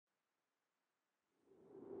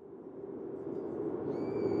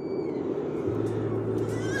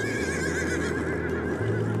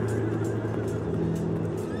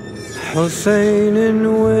Hussein, in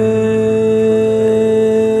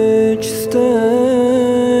which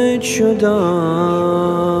state should I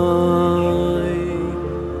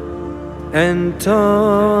enter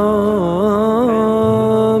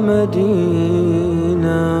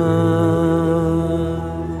Medina?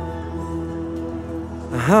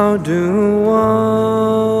 How do I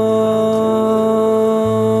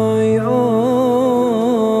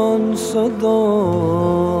answer those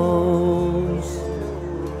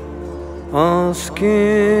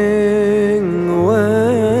asking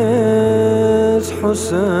where's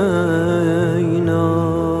Hussein?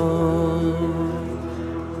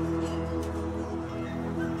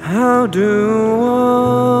 How do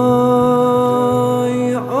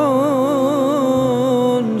I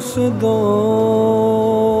answer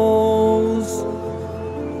those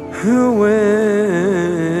who will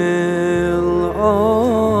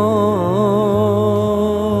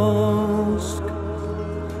ask?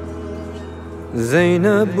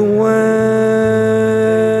 Zainab, where's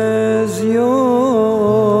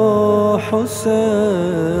your Hussein?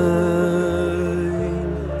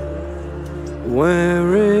 Where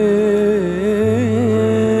is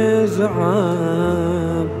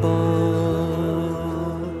Abbas?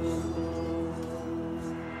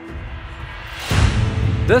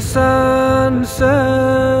 The sun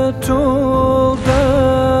settled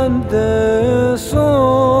and the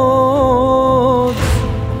swords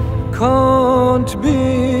can't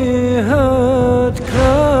be heard,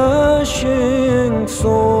 crashing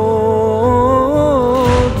swords,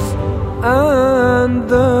 and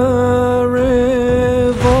the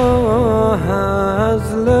river has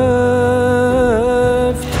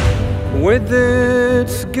left with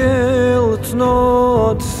its guilt,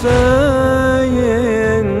 not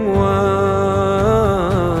saying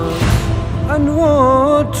words. And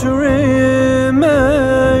what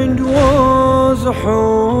remained was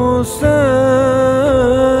Hussein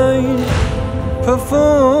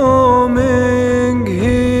performing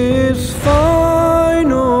his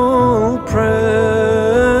final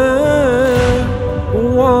prayer,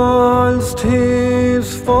 whilst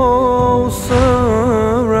his foes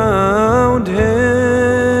surround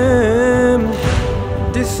him,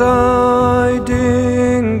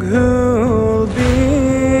 deciding who'll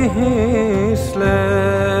be his slave.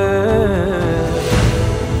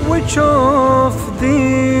 Which of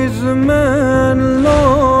these men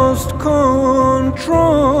lost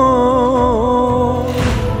control?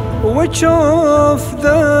 Which of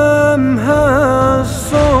them has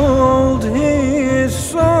sold his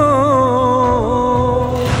soul?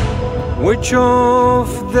 Which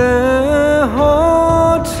of their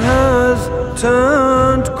hearts has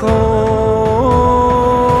turned cold?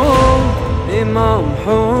 Imam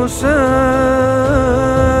Hussein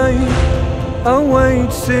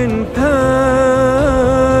awaits in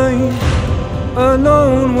pain,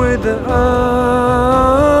 alone without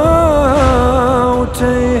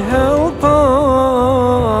a helper.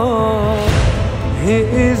 He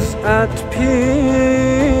is at peace,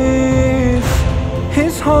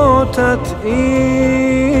 his heart at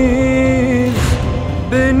ease,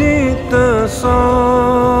 beneath the sun,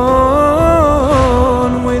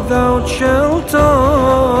 without shelter.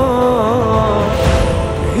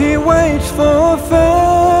 He waits for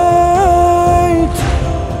fate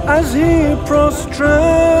as he prostrates.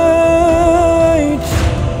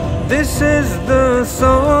 This is the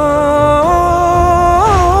son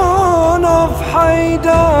of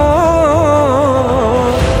Haidar,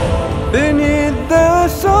 beneath the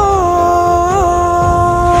sun,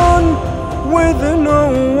 with no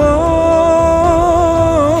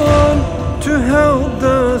one to help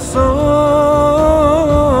the son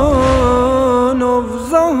of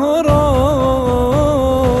Zahra.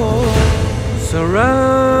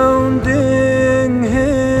 Surrounding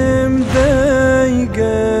him they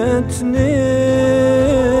get near,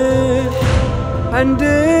 and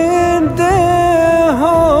in their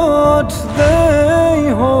hearts they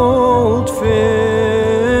hold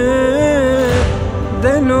fear.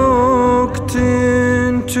 They looked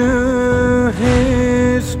into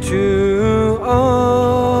his two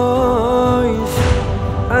eyes,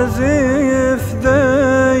 as if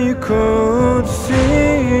they could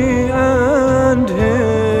see and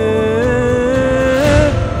hear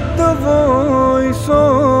the voice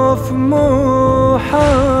of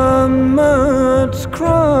Muhammad's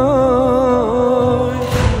cry.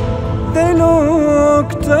 They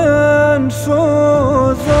looked and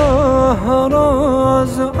saw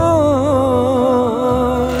Zahra's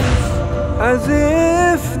eyes, as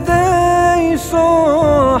if they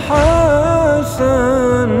saw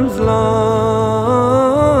Hassan's light.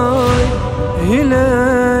 He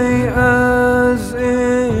lay as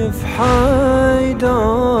if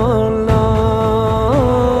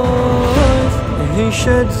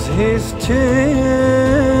sheds his tears,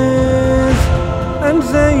 and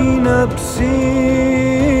Zainab sees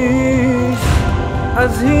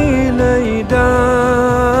as he lay down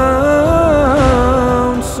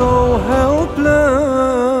so helpless.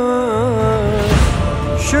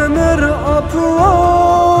 Shimmer approached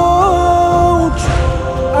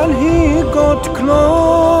and he got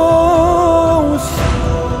close,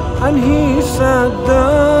 and he sat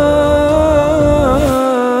down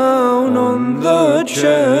on the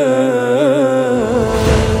chair.